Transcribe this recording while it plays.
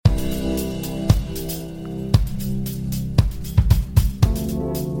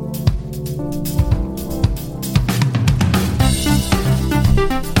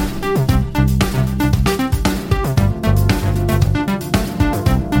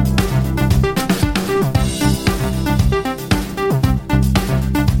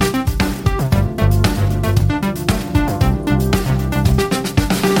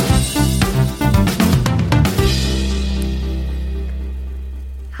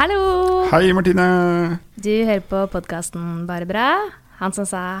Hallo! Hei Martine! Du hører på podcasten Bare Bra. Han som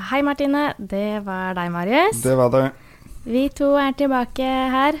sa hei Martine, det var deg Marius. Det var det. Vi to tilbake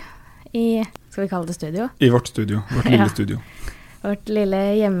her i, skal vi kalle det studio? I vårt studio, vårt lille Ja. studio. Vårt lille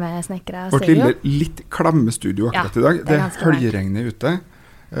hjemmesnekra Vårt studio. lille, litt klamme studio akkurat i dag. det Det er er ganske varmt. høljeregnet ute,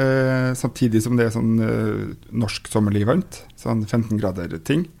 samtidig som det er sånn norsk sommerlig varmt, sånn 15 grader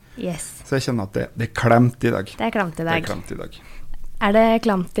ting. Yes, Så jeg kjenner at det er klemt i dag. det er klamt i Det dag. er klemt i dag. Er det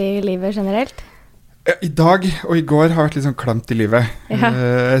klamt i livet generelt? I dag og i går har vært litt sånn klemt i livet. Ja.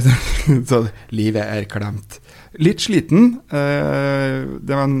 Så livet er klemt. Litt sliten. Det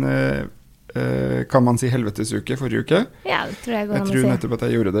var en, kan man si, helvetesuke forrige uke. Ja, det tror jeg går Jeg an tror å si. nettopp at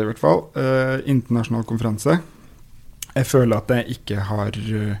jeg gjorde det i hvert fall. Internasjonal konferanse. Jeg føler at jeg ikke har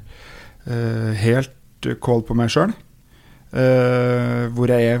helt kål på meg selv.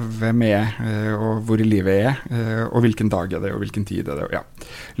 Hvor jeg er, hvem jeg er, og hvor i livet jeg er, og hvilken dag er det, og hvilken tid er det. Ja.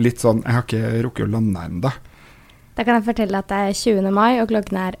 Litt sånn, jeg har ikke rukket å lande enda. Da kan jeg fortelle at det er 20. mai, og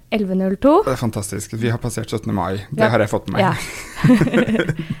klokken er 11.02. Det er fantastisk. Vi har passert 17. mai. Det Ja. har jeg fått med Ja.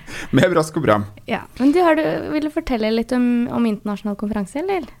 meg. Med brask og bram. Ja. Men du, vil du fortelle litt om internasjonal konferanse,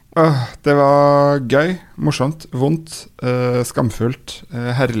 eller? Det var gøy, morsomt, vondt, skamfullt,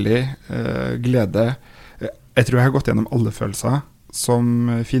 herlig, glede. Jeg tror jeg har gått gjennom alle følelser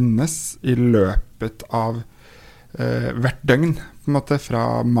som finnes i løpet av hvert døgn, på en måte,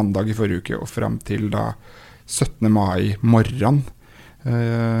 fra mandag i forrige uke og frem til da 17. mai morgen,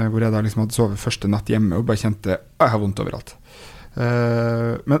 hvor jeg da liksom hadde sovet første natt hjemme og bare kjente jeg har vondt overalt.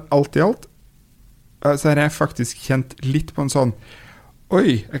 Men alt i alt så har jeg faktisk kjent litt på en sånn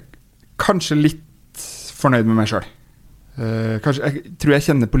oi, jeg er kanskje litt fornøyd med meg selv. Kanskje, jeg tror jeg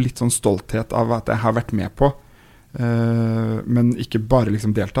kjenner på litt sånn stolthet av at jeg har vært med på, men ikke bare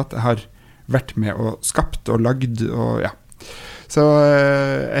liksom deltatt. Jeg har vært med og skapt og lagd, og ja. Så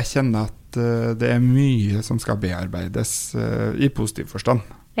jeg kjenner at det er mye som skal bearbeides i positiv forstand.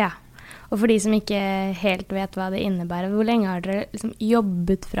 Ja, og for de som ikke helt vet hva det innebærer, hvor lenge har dere liksom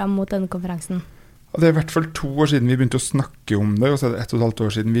jobbet fram mot denne konferansen? Og det er i hvert fall 2 år siden vi begynte å snakke om det, og så er det 1,5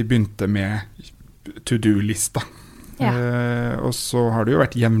 år siden vi begynte med to-do-lista. Ja. Og så har det jo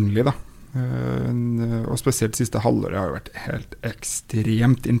vært jevnlig da. Og spesielt siste halvåret har jo vært helt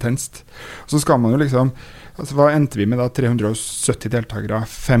ekstremt intenst. Og så skal man jo liksom, altså hva endte vi med da? 370 deltakere,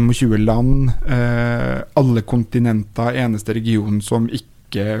 25 land, alle kontinenter, eneste region som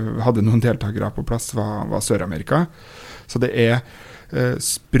ikke hadde noen deltakere på plass var Sør-Amerika. Så det er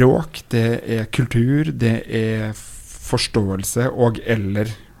språk, det er kultur, det er forståelse og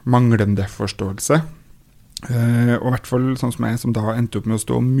eller manglende forståelse. Og i hvert fall sånn som jeg, som da endte opp med å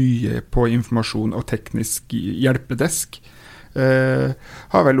stå mye på informasjon og teknisk hjelpedesk,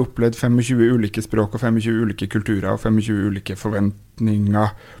 har vel opplevd 25 ulike språk og 25 ulike kulturer og 25 ulike forventninger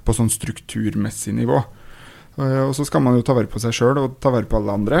på sånn strukturmessig nivå. Og så skal man jo ta vare på seg selv og ta vare på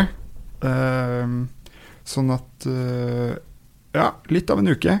alle andre. Sånn at ja, litt av en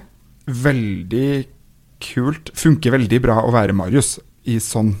uke. Veldig kult. Funker veldig bra å være Marius i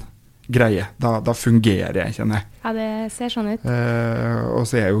sånn greie. Da fungerer jeg, kjenner jeg. Ja, det ser sånn ut. Og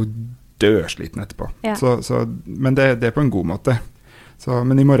så er jeg jo dørsliten etterpå. Ja. Men det er på en god måte.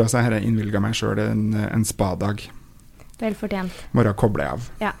 Men i morgen så har jeg innvilget meg selv en spa-dag. Velfortjent. I morgen kobler jeg av.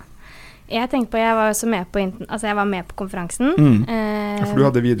 Ja. Jeg tenkte på, jeg var også med på, jeg var med på konferansen. Ja, for du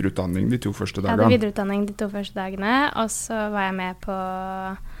hadde videreutdanning de 2 første Jeg dagene. hadde videreutdanning de 2 første dagene, og så var jeg med på,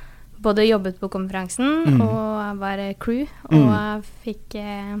 både jobbet på konferansen, og var crew, og fikk,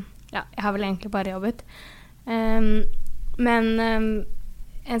 ja, jeg har vel egentlig bare jobbet. Men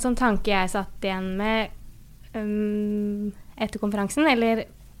en sånn tanke jeg satt igjen med etter konferansen, eller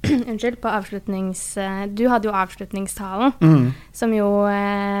unnskyld, på du hadde jo avslutningstalen, som jo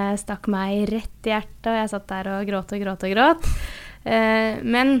stakk meg rett i hjertet, og jeg satt der og gråt.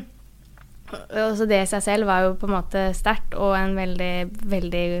 Men også det i seg selv var jo på en måte sterkt, og en veldig,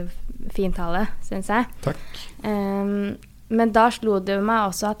 veldig fin tale, synes jeg. Takk. Men da slo det jo meg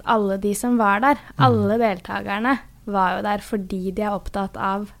også at alle de som var der, alle deltakerne, var jo der fordi de er opptatt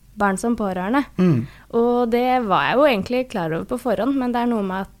av barn som pårørende. Og det var jeg jo egentlig klar over på forhånd, men det er noe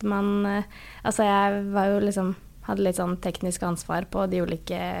med at man, altså jeg var jo liksom, hadde litt sånn teknisk ansvar på de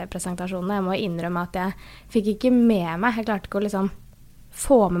ulike presentasjonene. Jeg må innrømme at jeg fikk ikke med meg, jeg klarte ikke å liksom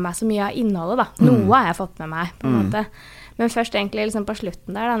få med meg så mye av innholdet da. Noe har jeg fått med meg, på en måte. Men først egentlig liksom på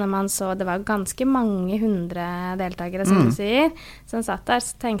slutten der, da, når man så, det var ganske mange 100 deltakere, som du sier, som satt der,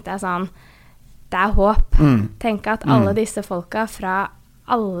 så tenkte jeg sånn, det er håp. Tenk at alle disse folka fra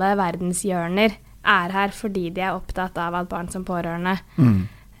alle verdenshjørner er her fordi de er opptatt av at barn som pårørende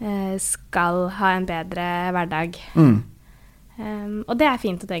skal ha en bedre hverdag. Og det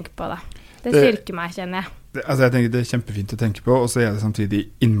fint å tenke på, da. Det styrker meg, kjenner jeg. Jeg tenker det kjempefint å tenke på, og så det samtidig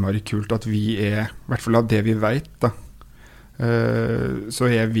innmari kult at vi I hvert fall av det vi vet, da, så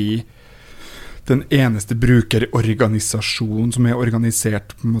vi den eneste brukerorganisasjonen som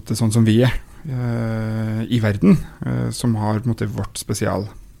organisert på en måte sånn som vi I verden, som har på en måte vårt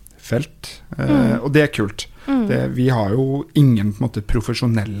spesialfelt, og det kult. Vi har jo ingen på en måte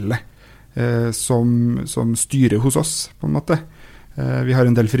profesjonelle som styrer hos oss, på en måte. Vi har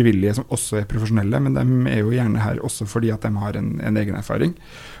en del frivillige som også profesjonelle, men de jo gjerne her også fordi at de har en egen erfaring.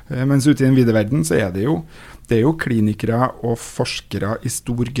 Mens ute I den vide verden så det jo klinikere og forskere I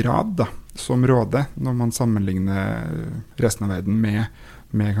stor grad da, som råder når man sammenligner resten av verden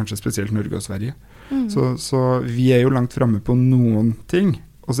med kanskje spesielt Norge og Sverige. Så vi jo langt fremme på noen ting,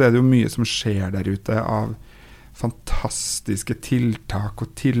 og så det jo mye som skjer der ute av fantastiske tiltak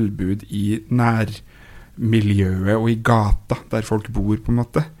og tilbud I nærmiljøet og I gata der folk bor på en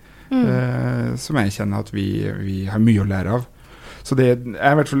måte, som jeg kjenner at vi har mye å lære av. Så det jeg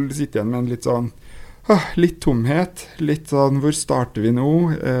I hvert fall sitter igjen med en litt sånn litt tomhet, litt sånn hvor starter vi nå,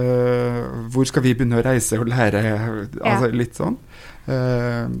 hvor skal vi begynne å reise og lære, altså litt sånn.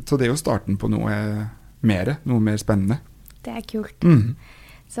 Så det jo starten på noe mer spennende. Det kult.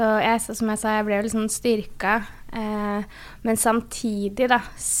 Så som jeg sa, jeg ble jo litt sånn styrket, men samtidig da,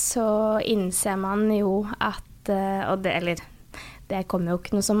 så innser man jo at, og det kommer jo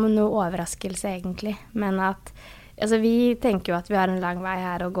ikke noe som noe overraskelse egentlig, men at altså, vi tenker jo at vi har en lang vei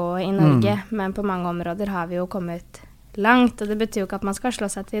her å gå I Norge, men på mange områder har vi jo kommet langt, og det betyr jo ikke at man skal slå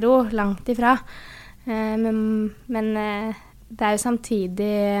seg til ro, langt ifra. Men det jo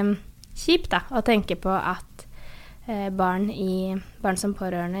samtidig kjipt da, å tenke på at barn som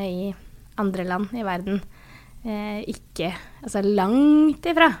pårørende I andre land I verden ikke, altså langt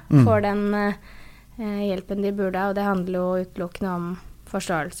ifra, får den hjelpen de burde, og det handler jo utelukkende om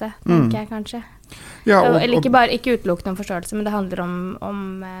forståelse, tenker jeg kanskje. Ja, eller ikke utelukkende om forståelse, men det handler om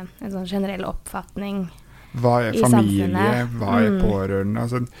en sånn generell oppfatning hva familie, samfunnet. Hva pårørende?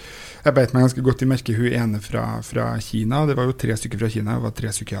 Altså, jeg beit meg ganske godt I merke hun ene fra Kina, det var jo 3 stykker fra Kina, det var 3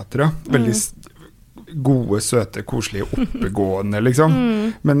 psykiatere, veldig gode, søte, koselige, oppegående, liksom.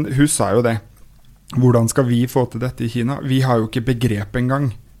 Men hun sa jo det. Hvordan skal vi få til dette I Kina? Vi har jo ikke begrep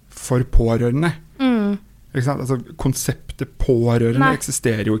engang for pårørende. Ikke sant? Altså, konseptet pårørende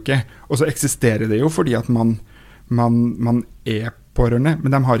eksisterer jo ikke. Og så eksisterer det jo fordi at man pårørende,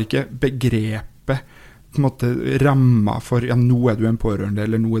 men de har ikke begrepet på en måte ramma for, ja, nå du en pårørende,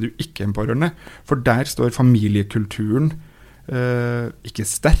 eller nå du ikke en pårørende. For der står familiekulturen ikke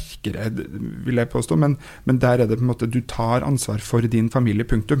sterkere, vil jeg påstå, men der det på en måte, du tar ansvar for din familie,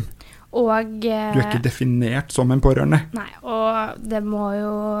 punktum. Og, du ikke definert som en pårørende. Nei, og det må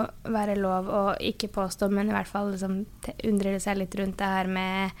jo være lov å ikke påstå, men I hvert fall liksom, undre seg litt rundt det her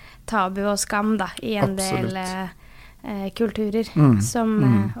med tabu og skam da, I en del kulturer, og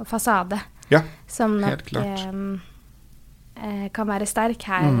fasade, som nok kan være sterk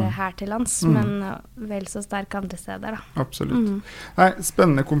her til lands, men vel så sterk andre steder da. Absolutt. Nei,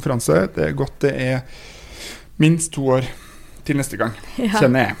 spennende konferanse, det godt det minst 2 år til neste gang,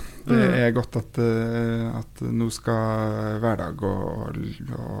 kjenner jeg. Det godt at nå skal hverdag og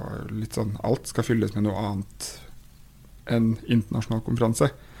litt sånn, alt skal fylles med noe annet enn internasjonal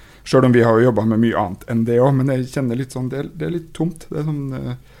konferanse. Selv om vi har jo jobbet med mye annet enn det også, men jeg kjenner litt sånn, det litt tomt, det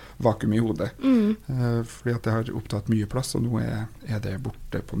sånn vakuum I hodet. Fordi at det har opptatt mye plass, og nå det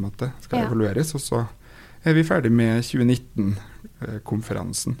borte på en måte, skal evalueres, og så vi ferdig med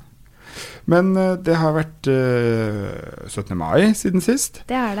 2019-konferansen. Men det har vært 17. mai siden sist.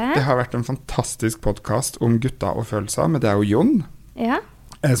 Det det. Det har vært en fantastisk podcast om gutta og følelser med deg og Jon. Ja.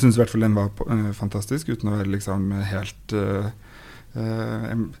 Jeg synes I hvert fall den var fantastisk, uten å være liksom helt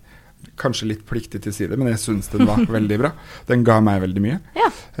kanskje litt pliktig til å si det, men jeg synes den var veldig bra. Den ga meg veldig mye. Ja.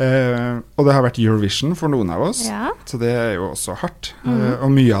 Og det har vært Eurovision for noen av oss, så det jo også hardt. Og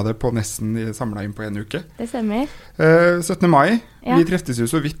mye av det på nesten samlet inn på en uke. Det stemmer. 17. mai, vi treftes jo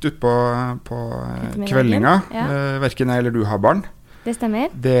så vidt ut på kveldinga. Hverken jeg eller du har barn. Det stemmer.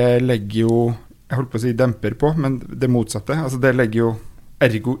 Det legger jo, jeg holdt på å si demper på, men det motsatte. Altså det legger jo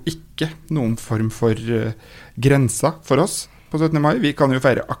ergo ikke noen form for grenser for oss på 17. mai. Vi kan jo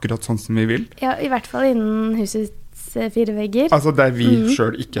feire akkurat sånn som vi vil. Ja, I hvert fall innen husets 4 vegger. Altså der vi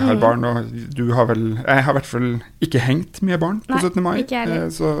selv ikke har barn, og du har vel, jeg har I hvert fall ikke hengt med barn på 17. mai. Nei, ikke heller.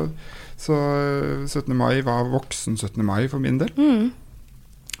 Så 17. mai var voksen 17. mai for min del.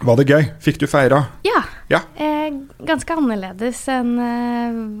 Var det gøy? Fikk du feira? Ja. Ganske annerledes enn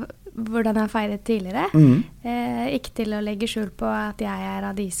hvordan jeg har feiret tidligere. Ikke til å legge skjul på at jeg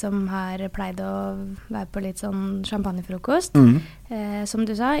av de som har pleid å være på litt sånn champagnefrokost. Som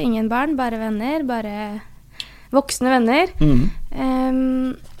du sa, ingen barn, bare venner, bare voksne venner.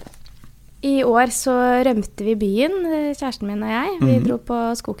 I år så rømte vi byen, kjæresten min og jeg. Vi dro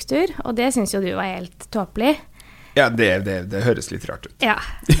på skogstur, og det synes jo du var helt tåpelig. Ja, det høres litt rart ut. Ja.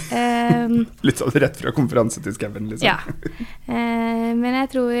 Litt sånn rett fra konferanse til skauen, liksom. Ja. Men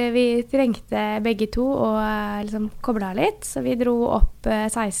jeg tror vi trengte begge to å liksom koble av litt, så vi dro opp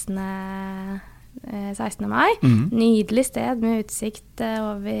 16. mai. Nydelig sted med utsikt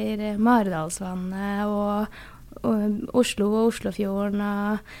over Maridalsvannet og Oslo og Oslofjorden,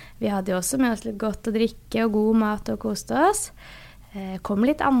 og vi hadde jo også med oss litt godt å drikke og god mat og koste oss. Kom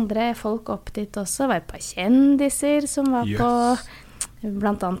litt andre folk opp dit også, var et par kjendiser som var på,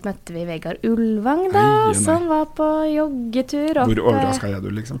 blant annet møtte vi Vegard Ulvang da, som var på joggetur opp. Hvor overrasket er du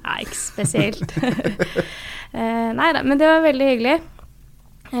liksom? Nei, ikke spesielt. Neida, men det var veldig hyggelig.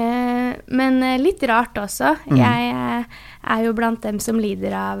 Men litt rart også. Jeg er jo blant dem som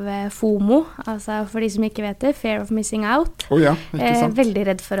lider av FOMO, altså for de som ikke vet det, Fear of Missing Out. Ja, ikke sant. Veldig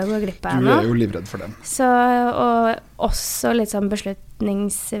redd for å gå glipp av noe. Du er jo livredd for den. Så, og også litt sånn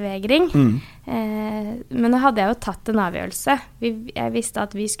beslutningsvegring. Men nå hadde jeg jo tatt en avgjørelse. Jeg visste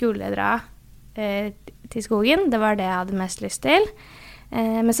at vi skulle dra til skogen, det var det jeg hadde mest lyst til.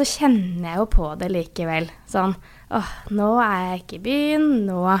 Men så kjenner jeg jo på det likevel, sånn, nå er jeg ikke i byen,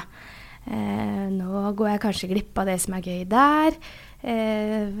 nå går jeg kanskje glipp av det som er gøy der.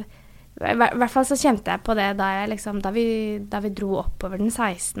 I hvert fall så kjente jeg på det da vi dro oppover den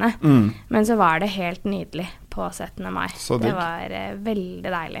 16. Men så var det helt nydelig på 17. mai. Det var veldig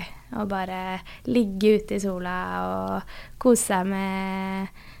deilig å bare ligge ute i sola og kose seg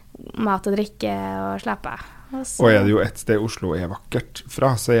med mat og drikke og slappe av. Og er det jo et sted Oslo er vakkert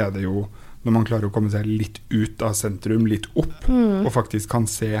fra, så er det jo når man klarer å komme seg litt ut av sentrum, litt opp, og faktisk kan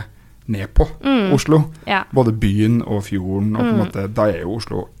se ned på Oslo. Både byen og fjorden, og på en måte, da er jo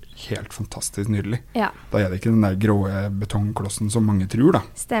Oslo helt fantastisk nydelig. Da er det ikke den der grå betongklossen som mange tror, da.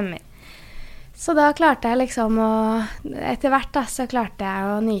 Stemmer. Så da klarte jeg liksom etter hvert da, så klarte jeg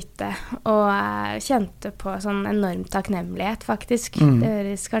å nyte, og kjente på sånn enorm takknemlighet, faktisk. Det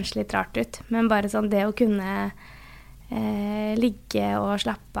høres kanskje litt rart ut, men bare sånn det å kunne ligge og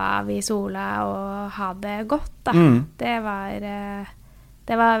slappe av i sola og ha det godt, da. Det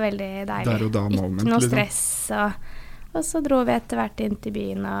var veldig deilig. Der og da moment, ikke noe stress, og så dro vi etter hvert inn til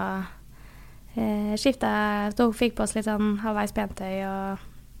byen og fikk på oss litt sånn halvveis pentøy og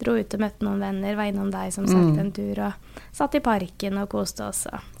dro ut og møtte noen venner, var innom deg som sagt en tur, og satt i parken og koste oss.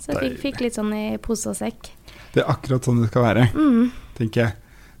 Så fikk litt sånn i pose og sekk. Det er akkurat sånn det skal være, tenker jeg.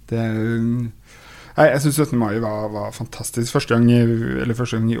 Jeg synes 17. mai var fantastisk. Første gang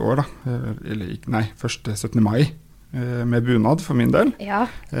i år da. Første 17. mai med bunad for min del. Ja,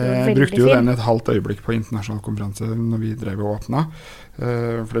 jeg brukte jo den et halvt øyeblikk på internasjonal konferanse når vi drev og åpnet.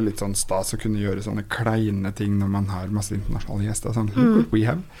 For det er litt sånn stas å kunne gjøre sånne kleine ting når man har masse internasjonale gjester. Sånn, look what we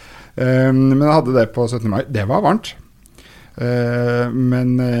have. Men jeg hadde det på 17. mai. Det var varmt.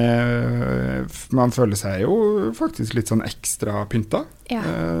 Men man føler seg jo faktisk litt sånn ekstra pynta.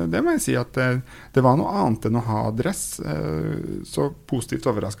 Det må jeg si at det var noe annet enn å ha dress. Så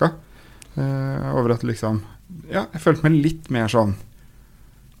positivt overrasket over at liksom, jeg følte meg litt mer sånn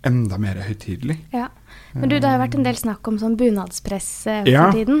enda mer høytidelig. Men du, det har jo vært en del snakk om sånn bunadspress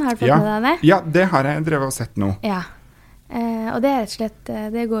for tiden. Har du fått med deg det? Ja, det har jeg drevet og sett nå. Og det er rett og slett,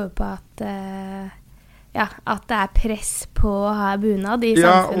 det går jo på at at det er press på å ha bunad i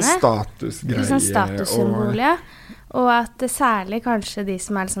samfunnet. Og statusgreier. Sånn statussymbol, og at det særlig kanskje de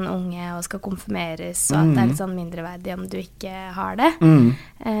som er litt sånn unge og skal konfirmeres, og at det er litt sånn mindreverdig om du ikke har det.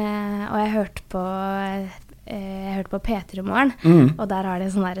 Og jeg hørte på P3 i morgen, og der har de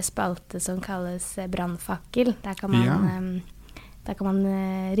en sånn der spalte som kalles brannfakkel. Der kan man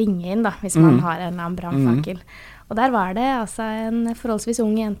ringe inn da, hvis man har en eller annen brannfakkel. Og der var det altså en forholdsvis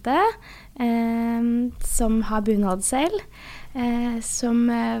ung jente som har bunad selv, som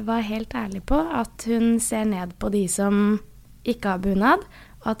var helt ærlig på at hun ser ned på de som ikke har bunad,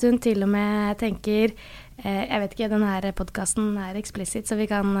 og at hun til og med tenker, jeg vet ikke, denne podcasten er eksplisitt, så vi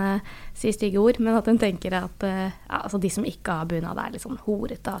kan si stygge ord, men at hun tenker at altså de som ikke har bunad er litt sånn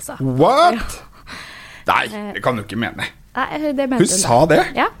horete, altså. What? Nei, det kan du ikke mene. Nei, det mente hun. Hun sa det?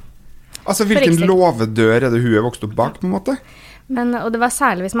 Ja. Altså, hvilken låvedør er det hun er vokst opp bak, på en måte? Og det var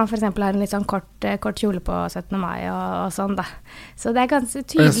særlig hvis man for eksempel har en litt sånn kort kjole på 17. mai og sånn da. Så det er ganske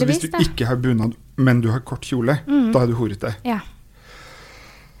tydeligvis så hvis du ikke har bunad, men du har kort kjole, da er du horete? Ja.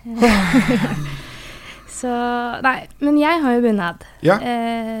 Så, nei, men jeg har jo bunad. Ja.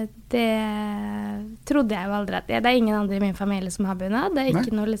 Det trodde jeg jo aldri at det er ingen andre i min familie som har bunad. Det er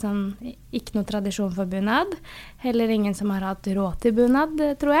ikke noe, ikke noe tradisjon for bunad. Heller ingen som har hatt råd til bunad,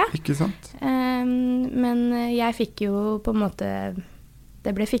 tror jeg. Ikke sant? Men jeg fikk jo på en måte,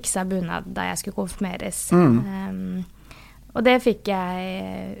 det ble fiksa bunad da jeg skulle konfirmeres. Og det fikk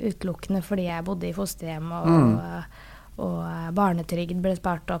jeg utelukkende fordi jeg bodde i fosterhjem, og barnetrygd ble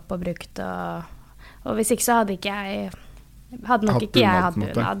spart opp og brukt, og hvis ikke så hadde ikke jeg nok ikke jeg hatt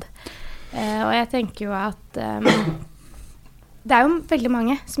bunad. Og jeg tenker jo at det er jo veldig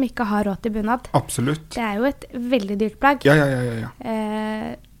mange som ikke har råd til bunad. Absolutt. Det er jo et veldig dyrt plagg. Ja.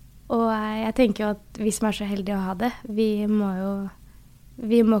 Og jeg tenker jo at vi som er så heldige å ha det, vi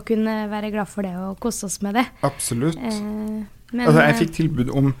må kunne være glad for det og kose oss med det. Absolutt. Altså, jeg fikk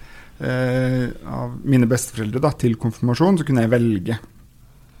tilbud om av mine besteforeldre da, til konfirmasjon, så kunne jeg velge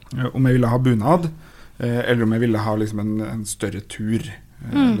om jeg ville ha bunad, eller om jeg ville ha liksom en større tur,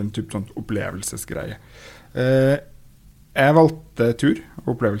 eller en type sånn opplevelsesgreie. Jeg valgte tur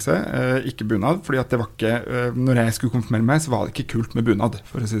og opplevelse, ikke bunad, fordi at det var ikke, når jeg skulle konfirmere meg, så var det ikke kult med bunad,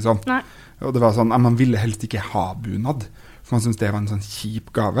 for å si det sånn. Nei. Og det var sånn, man ville helst ikke ha bunad, for man synes det var en sånn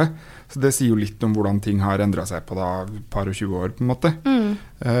kjip gave. Så det sier jo litt om hvordan ting har endret seg på da par og 20 år, på en måte.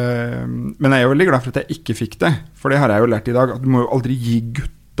 Men jeg er jo veldig glad for at jeg ikke fikk det, for det har jeg jo lært i dag, at du må jo aldri gi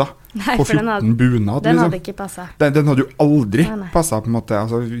gutta på 14 bunad. Den hadde ikke passet. Den hadde jo aldri passet, på en måte.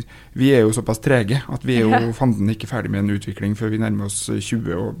 Altså, vi er jo såpass trege, at vi er jo fanden ikke ferdig med en utvikling før vi nærmer oss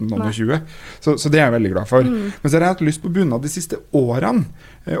 20 og noen og 20. Så det er jeg veldig glad for. Men så har jeg hatt lyst på bunad de siste årene,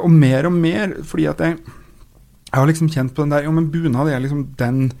 og mer, fordi at jeg har liksom kjent på den der, jo, men bunad er liksom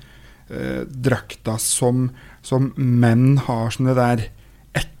den drakta som menn har sånn det der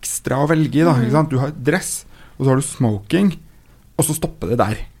ekstra å velge i, da, ikke sant? Du har dress, og så har du smoking, og så stopper det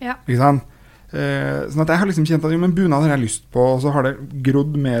der, ikke sant? Sånn at jeg har liksom kjent at jo, men bunad har jeg lyst på, og så har det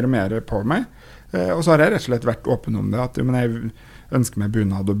grodd mer og mer på meg, og så har jeg rett og slett vært åpen om det, at jo, men jeg ønsker meg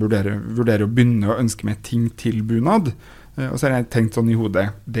bunad, og vurderer å begynne å ønske meg ting til bunad, og så har jeg tenkt sånn i hodet,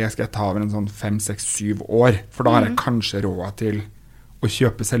 det skal jeg ta over en sånn 5, 6, 7 år, for da har jeg kanskje råd til å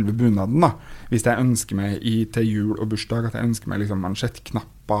kjøpe selve bunaden da. Hvis jeg ønsker meg til jul og bursdag, at jeg ønsker meg liksom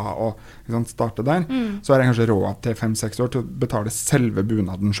mansjettknapper og liksom, starte der, så har jeg kanskje råd til 5-6 år til å betale selve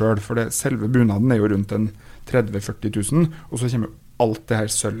bunaden selv, for selve bunaden er jo rundt en 30-40 000, og så kommer alt det her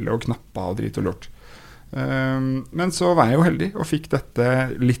sølvet og knapper og drit og lort. Men så var jeg jo heldig og fikk dette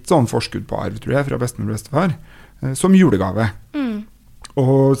litt sånn forskudd på arv, tror jeg, fra bestemor og bestefar, som julegave.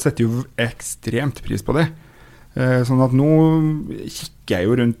 Og setter jo ekstremt pris på det. Sånn at nå kikker jeg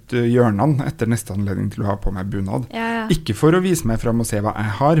jo rundt hjørnene etter neste anledning til å ha på meg bunad. Ikke for å vise meg frem og se hva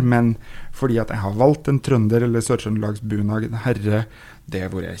jeg har, men fordi at jeg har valgt en trønder eller Sør-Trøndelags bunad, en herre, det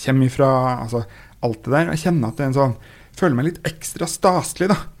hvor jeg kommer ifra, altså alt det der. Jeg kjenner at det er en sånn, føler meg litt ekstra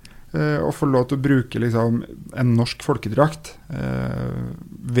staselig da, å få lov til å bruke liksom en norsk folkedrakt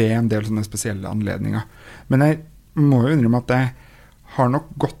ved en del sånne spesielle anledninger. Men jeg må jo innrømme at jeg har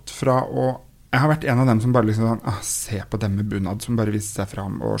nok gått fra jeg har vært en av dem som bare liksom se på dem med bunad, som bare viser seg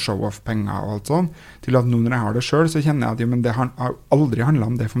frem og show off penger og alt sånn, til at nå når jeg har det selv, så kjenner jeg at jo, men det har aldri handlet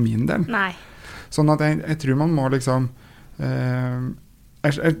om det for min del. Nei. Sånn at jeg tror man må liksom,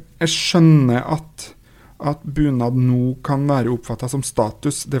 jeg skjønner at bunad nå kan være oppfattet som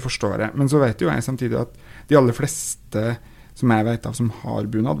status, det forstår jeg, men så vet jo jeg samtidig at de aller fleste som jeg vet av som har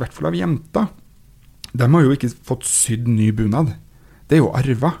bunad, i hvert fall av jenter, de har jo ikke fått sydd ny bunad. Det er jo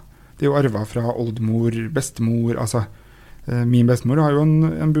arva. Det er jo arva fra oldemor, bestemor, altså min bestemor har jo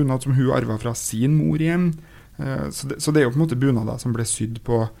en bunad som hun arva fra sin mor igjen, så det er jo på en måte bunader som ble sydd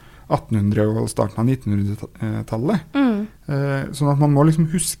på 1800- og starten av 1900-tallet. Sånn at man må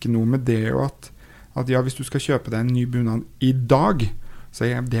liksom huske noe med det, og at ja, hvis du skal kjøpe deg en ny bunad i dag, så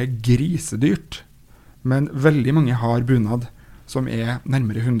er det grisedyrt, men veldig mange har bunad som er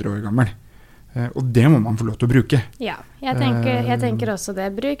nærmere 100 år gammel. Og det må man få lov til å bruke. Ja, jeg tenker også det.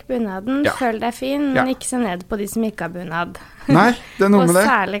 Bruk bunaden, føl deg fin, men ikke se ned på de som ikke har bunad. Nei, det er noe med det. Og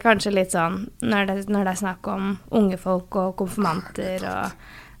særlig kanskje litt sånn, når det er snakk om unge folk og konfirmanter,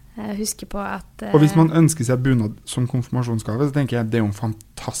 og huske på at Og hvis man ønsker seg bunad som konfirmasjonsgave, så tenker jeg det er jo en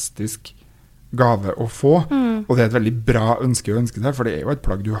fantastisk gave å få, og det er et veldig bra ønske å ønske seg, for det er jo et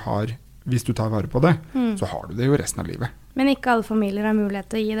plagg du har. Hvis du tar vare på det, så har du det jo resten av livet. Men ikke alle familier har mulighet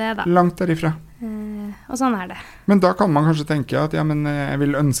til å gi det, da. Langt derifra. Og sånn er det. Men da kan man kanskje tenke at ja, men jeg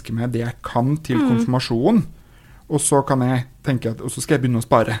vil ønske meg det jeg kan til konfirmasjon, og så kan jeg tenke at, og så skal jeg begynne å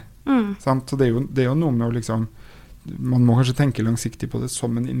spare. Sant? Så det er jo noe med å liksom, man må kanskje tenke langsiktig på det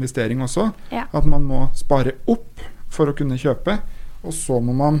som en investering også, at man må spare opp for å kunne kjøpe, og så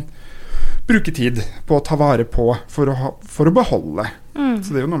må man bruke tid på å ta vare på for å beholde. Så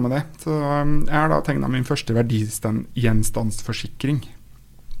det er jo noe med det. Så jeg har da tegnet min første verdigjenstandsforsikring.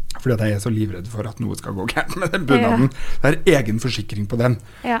 Fordi at jeg er så livredd for at noe skal gå gærent med den bunaden. Det er egen forsikring på den.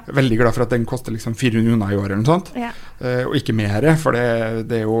 Veldig glad for at den koster liksom 400 kroner i året eller noe sånt. Og ikke mer, for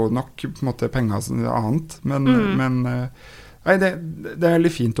det er jo nok på en måte penger som annet. Men nei, det er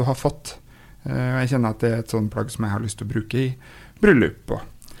veldig fint å ha fått. Jeg kjenner at det er et sånt plagg som jeg har lyst til å bruke i bryllup og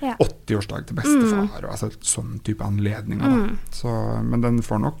 80-årsdag til bestefar, og altså sånn type anledninger. Så, men den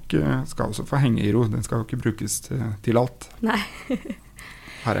skal også få henge i ro. Den skal jo ikke brukes til alt. Nei.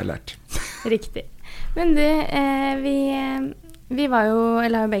 Har jeg lært. Riktig. Men du, vi var jo,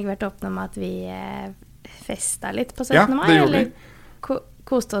 eller har jo begge vært åpne om at vi festet litt på 17. mai. Ja, det gjorde vi.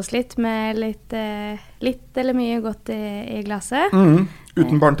 Koste oss litt med litt eller mye godt i glasset.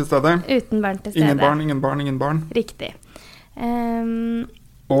 Uten barn til stede. Uten barn til stede. Ingen barn. Riktig.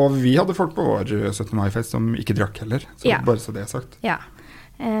 Og vi hadde folk på vår 17. mai-fest som ikke drakk heller, bare så det er sagt. Ja.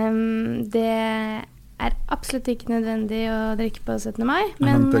 Det er absolutt ikke nødvendig å drikke på 17. mai,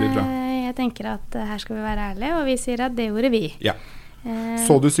 men jeg tenker at her skal vi være ærlige, og vi sier at det gjorde vi. Ja.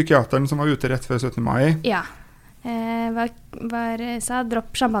 Så du psykiateren som var ute rett før 17. mai? Ja. Sa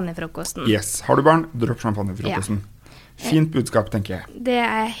dropp champagnefrokosten. Yes. Har du barn, dropp champagnefrokosten. Ja. Fint budskap, tenker jeg. Det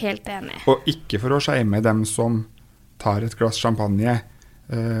er jeg helt enig. Og ikke for å skjemme dem som tar et glass champagne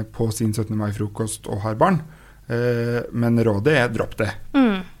på sin 17. mai-frokost og har barn, men rådet er dropp det.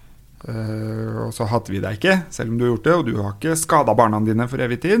 Og så hadde vi deg ikke, selv om du har gjort det, og du har ikke skadet barna dine for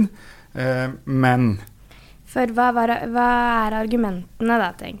evig tid, men... For hva er argumentene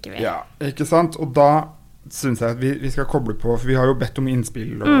da, tenker vi? Ja, ikke sant? Og da synes jeg at vi skal koble på, for vi har jo bedt om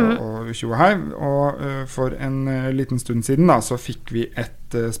innspill og tjoe her, og for en liten stund siden da, så fikk vi et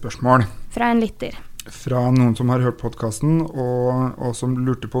spørsmål. Fra en lytter. Fra noen som har hørt podcasten, og som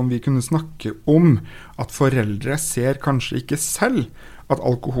lurte på om vi kunne snakke om at foreldre ser kanskje ikke selv at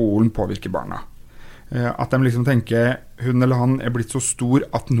alkoholen påvirker barna. At de liksom tenker, hun eller han er blitt så stor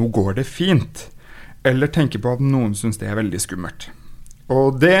at nå går det fint. Eller tenker på at noen synes det er veldig skummelt.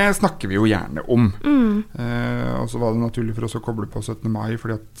 Og det snakker vi jo gjerne om. Og så var det naturlig for oss å koble på 17. mai,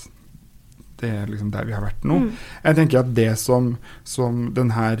 fordi at det er liksom der vi har vært nå. Jeg tenker at det som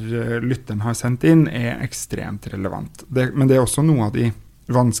denne lytteren har sendt inn er ekstremt relevant. Men det er også noe av de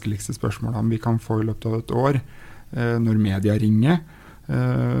vanskeligste spørsmålene vi kan få i løpet av et år, når media ringer.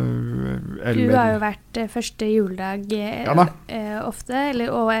 Du har jo vært første juledag ofte,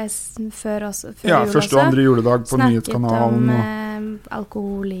 og før jul også. Ja, første og andre juledag på Nyhetskanalen. Snakket om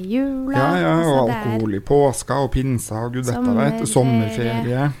alkohol i jula. Ja, og alkohol i påska og pinsa og gud dette vet.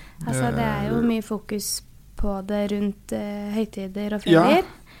 Sommerferie. Altså det er jo mye fokus på det rundt høytider og ferier.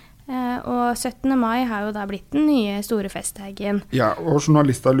 Og 17. mai har jo da blitt den nye store festdagen. Ja, og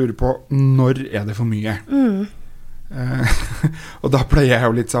journalister lurer på når er det for mye? Og da pleier jeg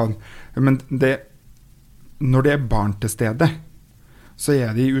jo litt sånn, men når det er barn til stede, så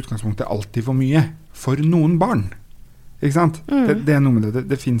er det i utgangspunktet alltid for mye for noen barn. Ikke sant? Det er noe med det.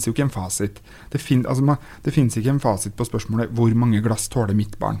 Det finnes jo ikke en fasit. Det finnes ikke en fasit på spørsmålet hvor mange glass tåler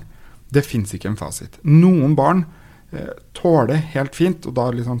mitt barn. Det finnes ikke en fasit. Noen barn tåler helt fint, og da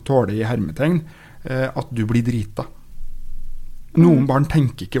liksom tåler i hermetegn, at du blir drita. Noen barn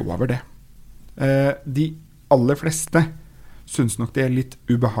tenker ikke over det. De aller fleste synes nok det er litt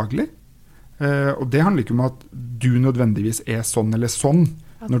ubehagelig. Og det handler ikke om at du nødvendigvis er sånn eller sånn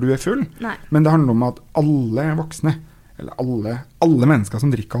når du er full. Nei. Men det handler om at alle voksne, eller alle mennesker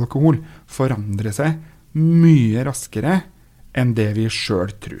som drikker alkohol, forandrer seg mye raskere enn det vi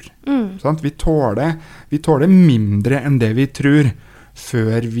selv tror. Sånn? Vi tåler mindre enn det vi tror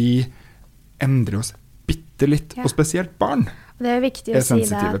før vi endrer oss bitte litt, og spesielt barn. Det er viktig å si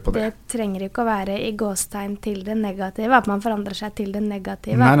at det trenger ikke å være i gåstegn til det negative, at man forandrer seg til det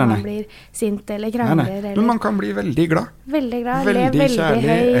negative, at man blir sint eller krangler. Eller... Men man kan bli veldig glad. Veldig glad, veldig kjærlig,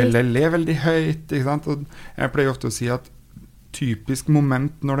 høyt. Eller le veldig høyt. Ikke sant? Og jeg pleier ofte å si at typisk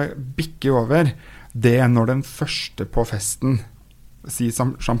moment når det bikker over, det er når den første på festen, si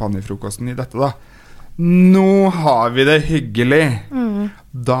champagnefrokosten i dette da, nå har vi det hyggelig.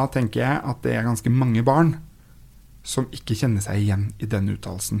 Da tenker jeg at det er ganske mange barn som ikke kjenner seg igjen i den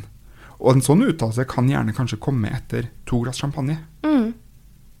uttalelsen. Og en sånn uttalelse kan gjerne kanskje komme etter 2 glass champagne.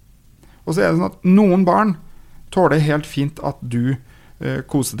 Og så er det sånn at noen barn tåler helt fint at du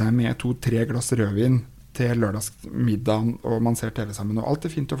koser deg med 2-3 glass rødvin til lørdagsmiddagen, og man ser TV sammen, og alt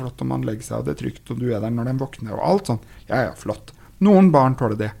er fint og flott, og man legger seg, og det er trygt, og du er der når den våkner, og alt sånn. Ja, flott. Noen barn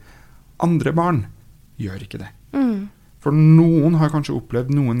tåler det. Andre barn gjør ikke det. For noen har kanskje opplevd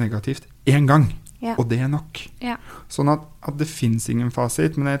noe negativt en gang Ja. Og det nok. Ja. Sånn at det finnes ingen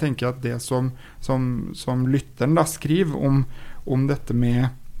fasit, men jeg tenker at det som lytteren da skriver om dette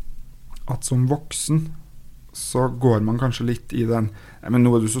med at som voksen så går man kanskje litt i den, men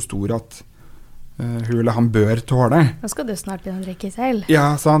nå er du så stor at hun eller han bør tåle. Nå skal du snart begynne å drikke selv.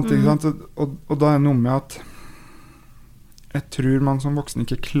 Ja, sant, ikke sant? Og da er det noe med at jeg tror man som voksen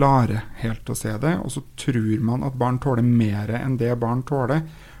ikke klarer helt å se det, og så tror man at barn tåler mer enn det barn tåler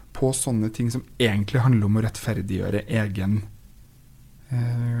på sånne ting som egentlig handler om å rettferdiggjøre egen,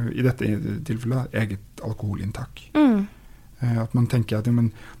 i dette tilfellet, eget alkoholinntak. At man tenker at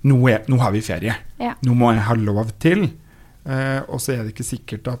men, nå har vi ferie, nå må jeg ha lov til, og så er det ikke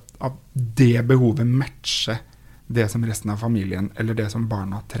sikkert at det behovet matcher det som resten av familien, eller det som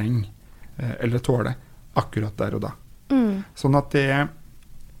barna trenger, eller tåler, akkurat der og da. Sånn at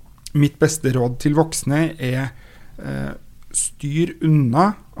mitt beste råd til voksne er styr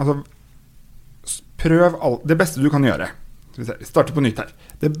unna, altså prøv det beste du kan gjøre. Starte på nytt her.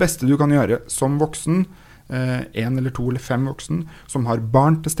 Det beste du kan gjøre som voksen, 1 eller 2 eller 5 voksen, som har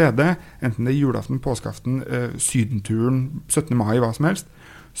barn til stede, enten det er julaften, påskeaften, sydenturen, 17. mai, hva som helst,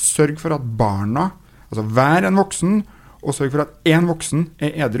 sørg for at barna, altså vær en voksen, og sørg for at en voksen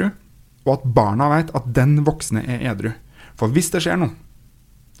er edru, og at barna vet at den voksne er edru. For hvis det skjer noe,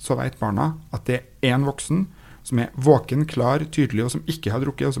 så vet barna at det er en voksen som er våken, klar, tydelig, og som ikke har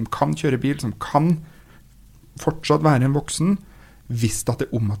drukket, og som kan kjøre bil, som kan fortsatt være en voksen, hvis at det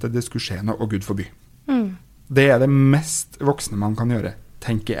om at det skulle skje noe, og Gud forby. Det er det mest voksne man kan gjøre,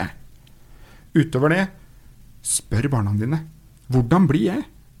 tenker jeg. Utover det, spør barna dine, hvordan blir jeg?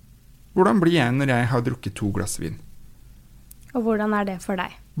 Hvordan blir jeg når jeg har drukket 2 glass vin? Og hvordan er det for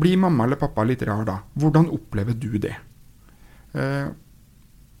deg? Blir mamma eller pappa litt rar da? Hvordan opplever du det?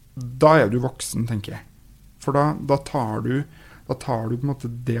 Da er du voksen, tenker jeg. For da tar du på en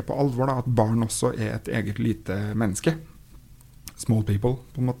måte det på alvor, da, at barn også er et eget lite menneske. Small people,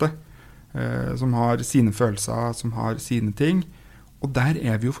 på en måte. Som har sine følelser, som har sine ting. Og der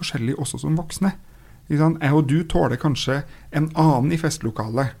er vi jo forskjellige også som voksne. Ikke sant? Jeg og du tåler kanskje en annen i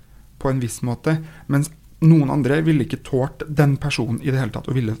festlokalet på en viss måte, mens noen andre ville ikke tålt den personen i det hele tatt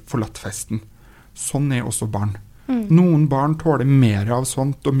og ville forlatt festen. Sånn er også barn. Noen barn tåler mer av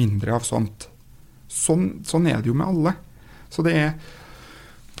sånt og mindre av sånt. Sånn er det jo med alle. Så det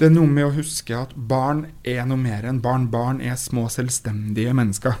er noe med å huske at barn er noe mer enn barn. Barn er små selvstendige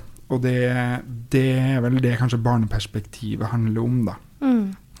mennesker. Og det er vel det kanskje barneperspektivet handler om, da.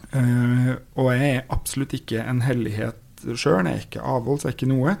 Og jeg er absolutt ikke en hellighet selv, jeg er ikke avholds, jeg er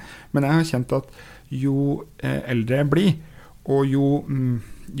ikke noe, men jeg har kjent at jo eldre jeg blir, og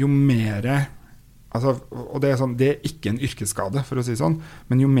jo mer, altså, og det er ikke en yrkesskade, for å si sånn,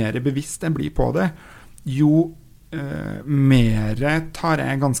 men jo mer bevisst jeg blir på det, jo mer tar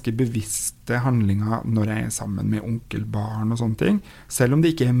jeg ganske bevisste handlinger når jeg er sammen med onkelbarn og sånne ting. Selv om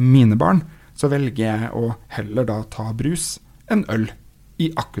det ikke er mine barn, så velger jeg å heller da ta brus enn øl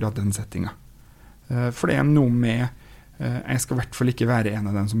i akkurat den settinga. For det er noe med jeg skal i hvert fall ikke være en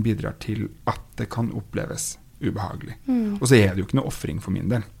av dem som bidrar til at det kan oppleves ubehagelig. Og så er det jo ikke noe offring for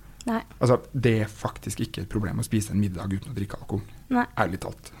min del. Nei. Altså, det er faktisk ikke et problem å spise en middag uten å drikke alkohol. Nei. Ærlig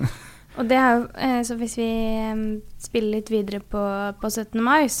talt. Og det er jo, så hvis vi spiller litt videre på 17.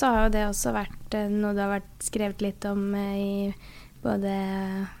 mai, så har jo det også vært noe det har vært skrevet litt om i både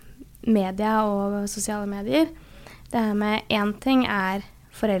media og sosiale medier. Det her med en ting er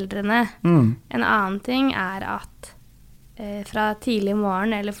foreldrene. En annen ting er at fra tidlig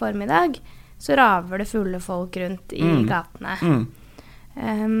morgen eller formiddag så raver det fulle folk rundt i gatene.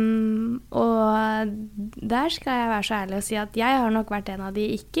 Og der skal jeg være så ærlig og si at jeg har nok vært en av de,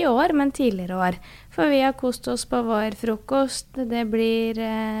 ikke i år, men tidligere år. For vi har kost oss på vår frokost, det blir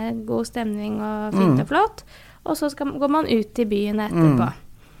god stemning og fint og flott, og så går man ut i byen etterpå.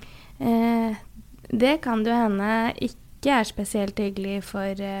 Det kan jo hende ikke er spesielt hyggelig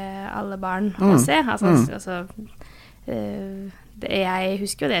for alle barn å se. Jeg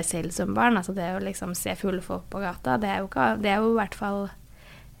husker jo det selv som barn, altså det å liksom se fulle folk på gata, det er jo i hvert fall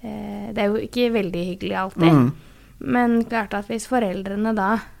det er jo ikke veldig hyggelig alltid. Men klart at hvis foreldrene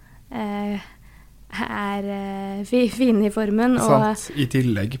da er fine i formen sant, i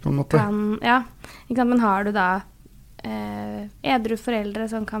tillegg på en måte. Men har du da edru foreldre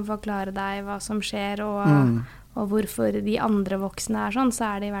som kan forklare deg hva som skjer og hvorfor de andre voksne er sånn,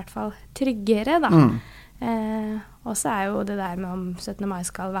 så er det i hvert fall tryggere da. Og så er jo det der med om 17. mai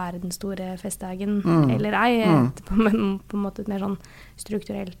skal være den store festdagen eller ei, på en måte et mer sånn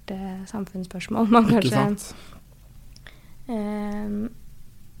strukturelt samfunnsspørsmål man kanskje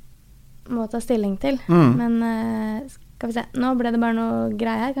må ta stilling til. Men skal vi se, nå ble det bare noe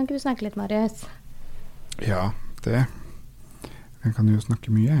greier her. Kan ikke du snakke litt, Marius? Ja, det jeg kan jo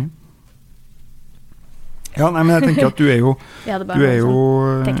snakke mye, jeg. Ja, nei, men jeg tenker at du er jo, du er jo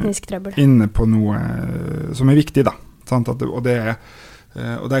teknisk trøbbel. Inne på noe som er viktig, da. Sant? Og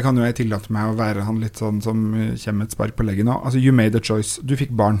der kan jo jeg tillate meg å være han litt sånn som kommer med et spark på leggen nå. Altså, you made a choice. Du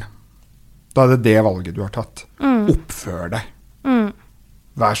fikk barn. Da er det valget du har tatt. Oppfør deg.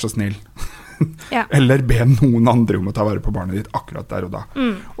 Vær så snill. Ja. Eller be noen andre om å ta vare på barnet ditt akkurat der og da.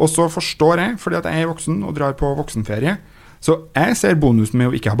 Og så forstår jeg, fordi at jeg er voksen og drar på voksenferie, så jeg ser bonusen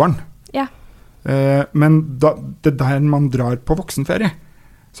med å ikke ha barn. Ja. Men det der man drar på voksenferie.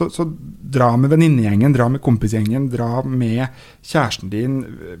 Så dra med venninnegjengen, dra med kompisgjengen, dra med kjæresten din,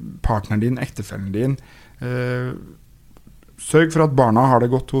 partneren din, ektefellen din. Sørg for at barna har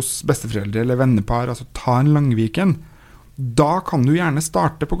det godt hos besteforeldre eller vennepar. Altså ta en langviken. Da kan du gjerne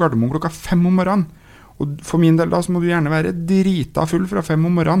starte på Gardermoen 5 om morgenen. Og for min del da så må du gjerne være drita full fra 5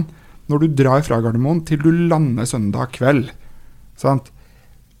 om morgenen når du drar fra Gardermoen til du lander søndag kveld. Sant?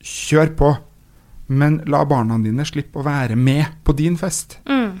 Kjør på. Men la barna dine slippe å være med på din fest.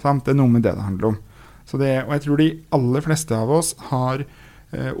 Sant? Det er noe med det handler om. Og jeg tror de aller fleste av oss har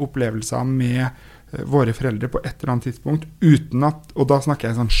opplevelser med våre foreldre på et eller annet tidspunkt uten at, og da snakker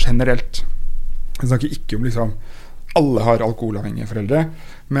jeg sånn generelt. Jeg snakker ikke om liksom alle har alkoholavhengige foreldre,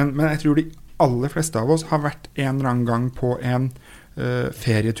 men jeg tror de aller fleste av oss har vært en eller annen gang på en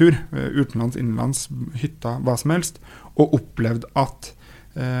ferietur, utenlands, innenlands, hytta, hva som helst, og opplevd at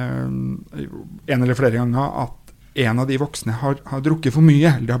en eller flere ganger at en av de voksne har drukket for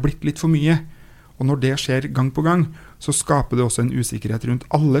mye, eller det har blitt litt for mye. Og når det skjer gang på gang, så skaper det også en usikkerhet rundt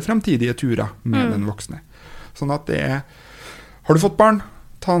alle fremtidige turer med den voksne. Sånn at det har du fått barn,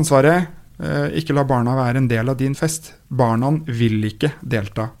 ta ansvaret, ikke la barna være en del av din fest. Barna vil ikke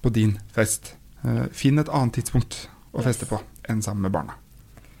delta på din fest. Finn et annet tidspunkt å feste på enn sammen med barna.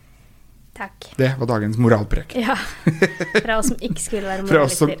 Takk. Det var dagens moralprek. Ja, fra oss som ikke skulle være moralister. Fra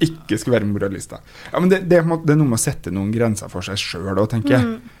oss som ikke skulle være moralister. Ja, men det er noe med å sette noen grenser for seg selv, tenker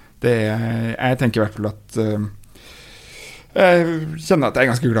jeg. Jeg tenker i hvert fall at jeg kjenner at jeg er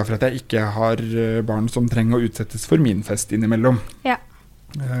ganske glad for at jeg ikke har barn som trenger å utsettes for min fest innimellom. Ja.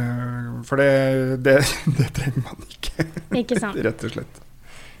 For det trenger man ikke. Ikke sant. Rett og slett.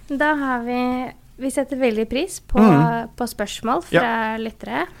 Da har vi setter veldig pris på spørsmål fra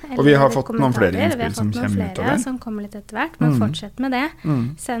lyttere. Og vi har fått noen flere innspill som kommer utover. Som kommer litt etter hvert, men fortsett med det.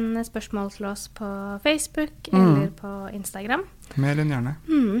 Send spørsmål til oss på Facebook eller på Instagram. Mer enn gjerne.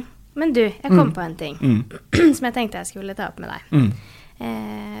 Men du, jeg kom på en ting som jeg tenkte jeg skulle ta opp med deg.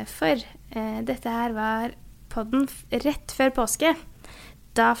 For dette her var podden rett før påske.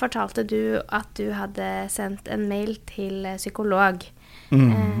 Da fortalte du at du hadde sendt en mail til psykolog.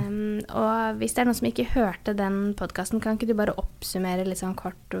 Og hvis det er noen som ikke hørte den podcasten, kan ikke du bare oppsummere litt sånn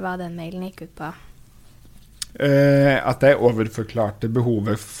kort hva den mailen gikk ut på? At jeg overforklarte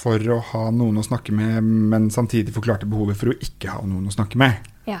behovet for å ha noen å snakke med, men samtidig forklarte behovet for å ikke ha noen å snakke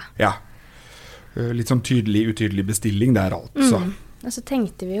med. Ja. Litt sånn tydelig, utydelig bestilling der, altså. Og så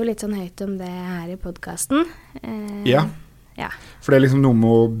tenkte vi jo litt sånn høyt om det her i podcasten. Ja. For det er liksom noe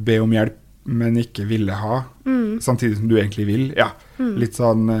med å be om hjelp, men ikke ville ha, samtidig som du egentlig vil. Ja, litt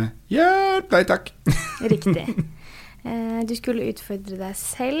sånn, hjelp, nei takk. Riktig. Du skulle utfordre deg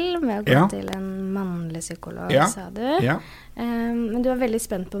selv med å gå til en mannlig psykolog, sa du. Ja. Men du var veldig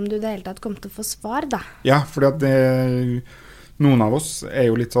spent på om du i det hele tatt kom til å få svar, da. Ja, fordi at noen av oss er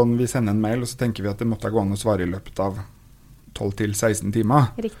jo litt sånn, vi sender en mail, og så tenker vi at det måtte gå an å svare i løpet av 12-16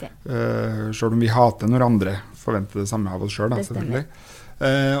 timer. Riktig. Selv om vi hater når andre forventer det samme av oss selv, da, selvfølgelig.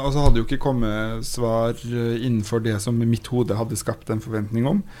 Og så hadde jo ikke kommet svar innenfor det som mitt hode hadde skapt en forventning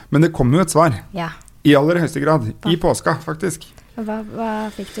om. Men det kom jo et svar. Ja. I aller høyeste grad. I påska, faktisk. Hva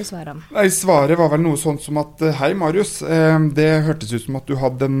fikk du svar om? Nei, svaret var vel noe sånt som at hei Marius, det hørtes ut som at du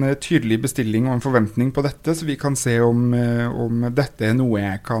hadde en tydelig bestilling og en forventning på dette, så vi kan se om dette er noe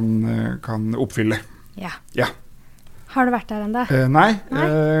jeg kan oppfylle. Ja. Har du vært der enda? Nei,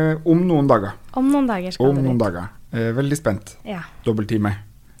 om noen dager. Om noen dager skal du dit. Om noen dager. Veldig spent. Ja. Dobbelttime.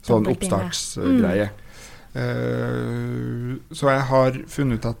 Sånn oppstartsgreie. Så jeg har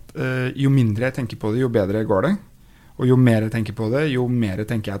funnet ut at jo mindre jeg tenker på det, jo bedre går det. Og jo mer jeg tenker på det, jo mer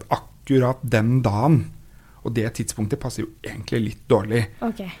tenker jeg at akkurat den dagen, og det tidspunktet passer jo egentlig litt dårlig.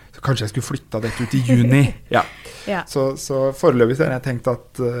 Okay. Så kanskje jeg skulle flytta dette ut i juni. Ja. Så foreløpig har jeg tenkt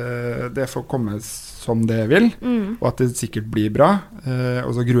at det får komme som det vil, og at det sikkert blir bra.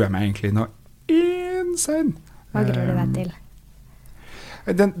 Og så gruer jeg meg egentlig noe insane. Hva gruer du deg til?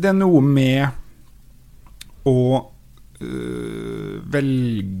 Det er noe med å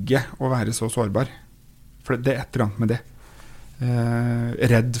velge å være så sårbar. For det er et eller annet med det.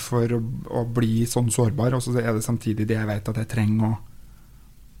 redd for å bli sånn sårbar, og så er det samtidig det jeg vet at jeg trenger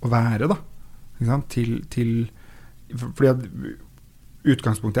å være, da. Ikke sant? Fordi at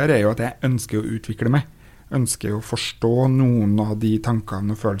utgangspunktet her er jo at jeg ønsker å utvikle meg. Ønsker å forstå noen av de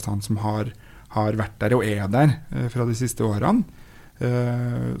tankene og følelsene som har vært der og er der fra de siste årene.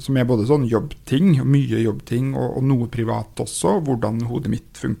 Som er både sånn jobbting, mye jobbting, og noe privat også. Hvordan hodet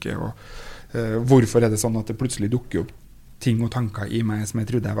mitt funker, og hvorfor er det sånn at det plutselig dukker opp ting og tanker i meg som jeg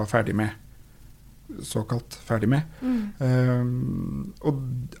trodde jeg var ferdig med. Såkalt ferdig med. Og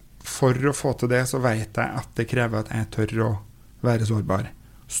for å få til det, så vet jeg at det krever at jeg tør å være sårbar,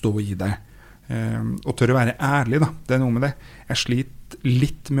 stå i det. Og tør å være ærlig, da. Det er noe med det. Jeg sliter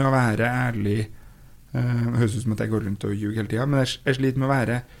litt med å være ærlig. Det høres ut som at jeg går rundt og ljuger hele tiden, men jeg sliter med å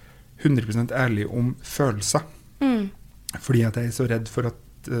være 100% ærlig om følelser. Fordi at jeg er så redd for at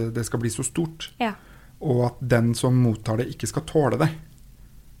det skal bli så stort. Ja. Og at den som mottar det ikke skal tåle det.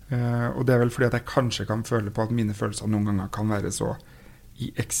 Og det er vel fordi at jeg kanskje kan føle på at mine følelser noen ganger kan være så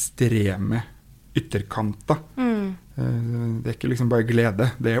i ekstreme ytterkanter. Det er ikke liksom bare glede,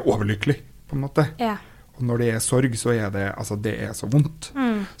 det er overlykkelig på en måte. Ja. Og når det er sorg, så er det, altså det er så vondt.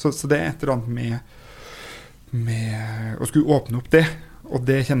 Så det er et eller annet med å skulle åpne opp det, og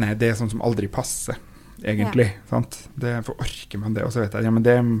det kjenner jeg det er sånn som aldri passer, egentlig. Ja. Sant? For orker man det, og så vet jeg, ja, men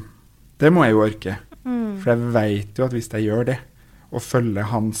det må jeg jo orke. For jeg vet jo at hvis jeg gjør det, og følger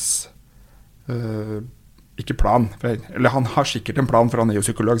hans ikke plan, eller han har sikkert en plan, for han er jo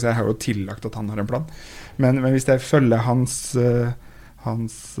psykolog, så jeg har jo tillagt at han har en plan, men hvis jeg følger hans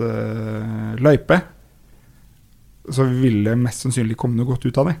løype, så vil det mest sannsynlig komme noe godt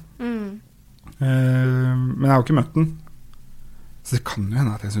ut av det. Men jeg har jo ikke møtt den, så det kan jo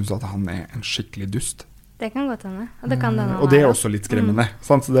hende at jeg synes at han er en skikkelig dust. Det kan godt hende, og det er også litt skremmende,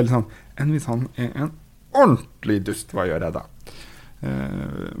 sant? Så det er litt sånn, hvis han er en ordentlig dust, hva gjør jeg da?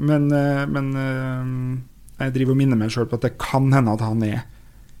 Men jeg driver og minner meg selv på at det kan hende at han er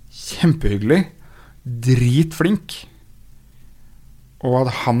kjempehyggelig, dritflink, og at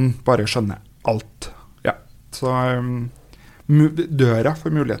han bare skjønner alt. Ja, så døra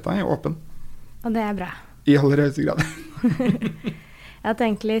for muligheter er åpen. Og det er bra. I aller høyeste grad. Jeg har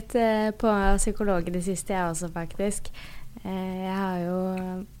tenkt litt på psykolog i det siste, jeg også faktisk. Jeg har jo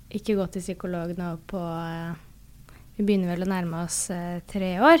ikke gått til psykolog nå på vi begynner vel å nærme oss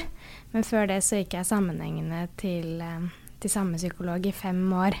 3 år, men før det så gikk jeg sammenhengende til samme psykolog i 5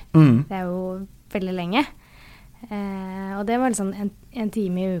 år. Det er jo veldig lenge. Og det var liksom en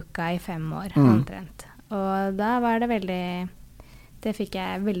time i uka i 5 år, omtrent. Og da var det fikk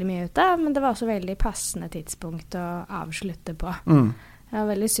jeg veldig mye ut av, men det var også veldig passende tidspunkt å avslutte på. Det var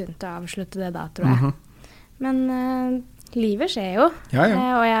veldig sunt å avslutte det da, tror jeg. Men livet skjer jo,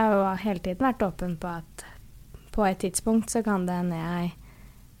 og jeg har jo hele tiden vært åpen på at på et tidspunkt så kan det hende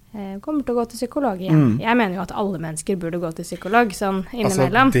jeg kommer til å gå til psykolog igjen. Jeg mener jo at alle mennesker burde gå til psykolog, sånn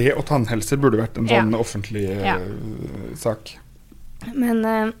innimellom. Altså det og tannhelse burde vært en sånn offentlig sak. Men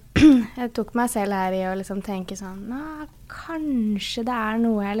jeg tok meg selv her i å liksom tenke sånn, kanskje det er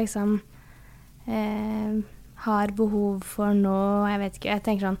noe jeg liksom har behov for nå, jeg vet ikke, jeg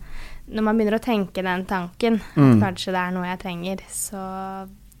tenker sånn, når man begynner å tenke den tanken, at kanskje det er noe jeg trenger, så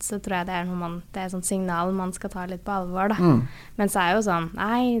tror jeg det er et sånt signal man skal ta litt på alvor, da. Men så er jo sånn,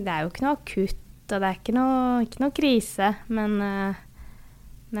 nei, det er jo ikke noe akutt, og det er ikke noe krise, men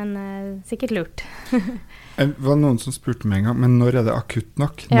sikkert lurt. Det var noen som spurte meg en gang, men når er det akutt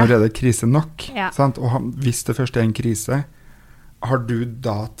nok? Når er det krise nok? Sant? Og hvis det først er en krise, har du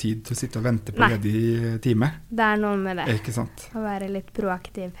da tid til å sitte og vente på ledig time? Det er noe med det. Ikke sant? Å være litt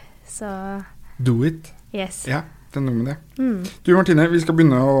proaktiv, så... Do it. Yes. Ja, det er noe med det. Du Martine, vi skal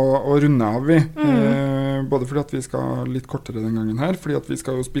begynne å runde av, vi. Både fordi at vi skal litt kortere den gangen her, fordi at vi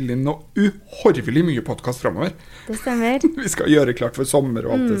skal jo spille inn noe uhorvelig mye podcast fremover. Det stemmer. Vi skal gjøre klart for sommer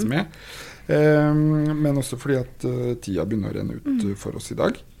og alt det som er. Men også fordi at tida begynner å renne ut for oss i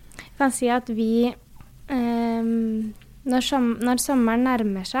dag. Jeg kan si at vi... Når sommeren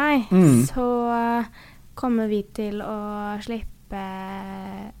nærmer seg, så kommer vi til å slippe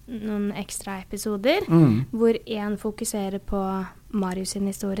noen ekstra episoder, hvor en fokuserer på Marius sin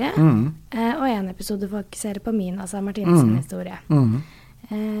historie, og en episode fokuserer på min, altså Martine sin historie.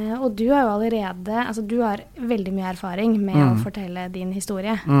 Og du har jo allerede, altså du har veldig mye erfaring med å fortelle din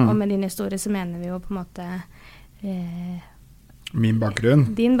historie, og med din historie så mener vi jo på en måte min bakgrunn.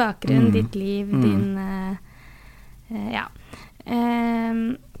 Din bakgrunn, ditt liv, din... ja.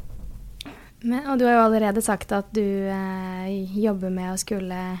 Og du har jo allerede sagt at du jobber med å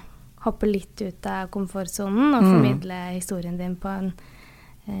skulle hoppe litt ut av komfortzonen og formidle historien din på en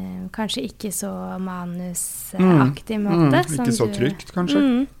kanskje ikke så manusaktig måte. Ikke så trygt, kanskje.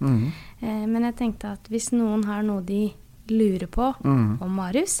 Men jeg tenkte at hvis noen har noe de lurer på om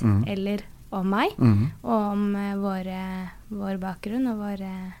Marius, eller om meg, og om vår bakgrunn og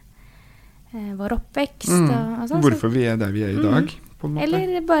vår oppvekst og sånn. Hvorfor vi der vi i dag, på en måte.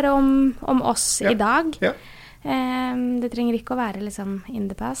 Eller bare om oss i dag. Ja. Det trenger ikke å være liksom in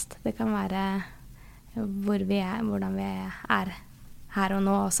the past. Det kan være hvor vi hvordan vi her og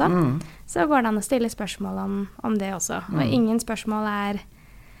nå også. Så går det an å stille spørsmål om det også. Og ingen spørsmål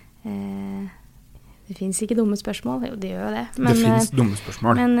det finnes ikke dumme spørsmål. Jo, det gjør jo det. Det finnes dumme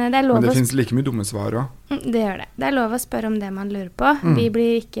spørsmål. Men det finnes like mye dumme svar også. Det gjør det. Det er lov å spørre om det man lurer på. Vi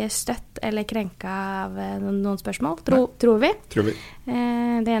blir ikke støtt eller krenket av noen spørsmål, tror vi.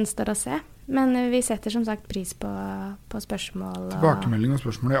 Det gjenstår å se. Men vi setter som sagt pris på spørsmål. Tilbakemelding og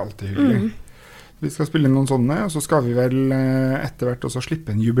spørsmål er alltid hyggelig. Vi skal spille inn noen sånne, og så skal vi vel etter hvert også slippe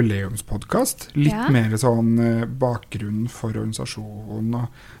en jubileumspodcast. Litt mer sånn bakgrunn for organisasjonen.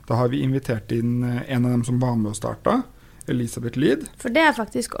 Og da har vi invitert inn en av dem som var med og startet, Elisabeth Lid. For det har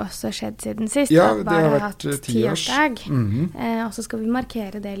faktisk også skjedd siden sist. Ja, det har vært 10-årsdag. Og så skal vi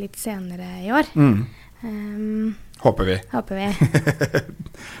markere det litt senere i år. Håper vi.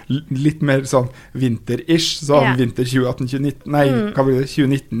 Litt mer sånn vinter-ish, sånn vinter 2018-2019, nei, hva blir det,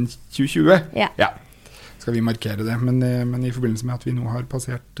 2019-2020? Ja. Skal vi markere det, men i forbindelse med at vi nå har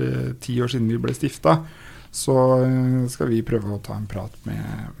passert 10 år siden vi ble stiftet, så skal vi prøve å ta en prat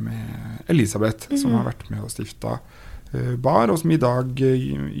med Elisabeth, som har vært med å stifte Bar, og som i dag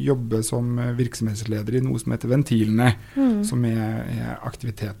jobber som virksomhetsleder i noe som heter Ventilene, som er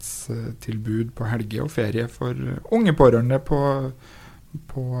aktivitetstilbud på helge og ferie for unge pårørende på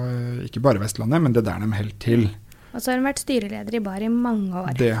ikke bare Vestlandet, men det der de helt til. Og så har hun vært styreleder i Bar i mange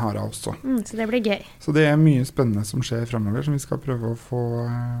år. Det har hun også. Så det blir gøy. Så det er mye spennende som skjer fremover, som vi skal prøve å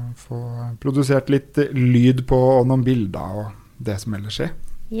få produsert litt lyd på, og noen bilder og det som ellers skjer.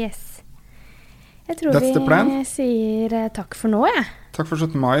 Yes. Jeg tror vi sier takk for nå, ja. Takk for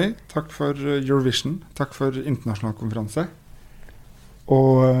 17. mai, takk for Eurovision, takk for internasjonal konferanse.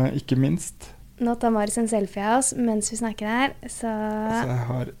 Og ikke minst... Nå tar Marius en selfie av oss mens vi snakker her, så... Jeg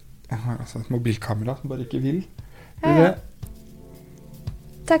har altså et mobilkamera som bare ikke vil.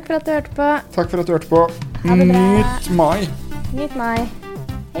 Takk for at du hørte på. Takk for at du hørte på. Ha det bra. Nyt mai. Nyt mai.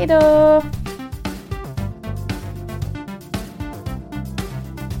 Hei då.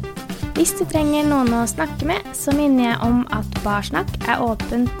 Hvis du trenger noen å snakke med, så minner jeg om at Barsnakk er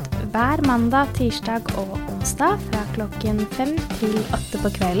åpent hver mandag, tirsdag og onsdag fra klokken 5 til 8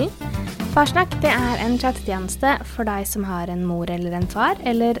 på kvelden. Barsnakk det er en chattetjeneste for deg som har en mor eller en far,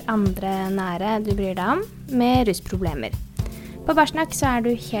 eller andre nære du bryr deg om, med rusproblemer. På Barsnakk så er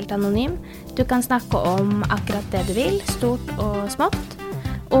du helt anonym. Du kan snakke om akkurat det du vil, stort og smått.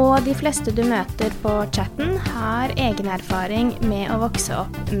 Og de fleste du møter på chatten har egen erfaring med å vokse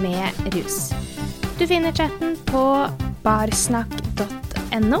opp med rus. Du finner chatten på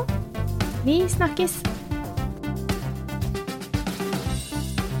barsnakk.no. Vi snakkes!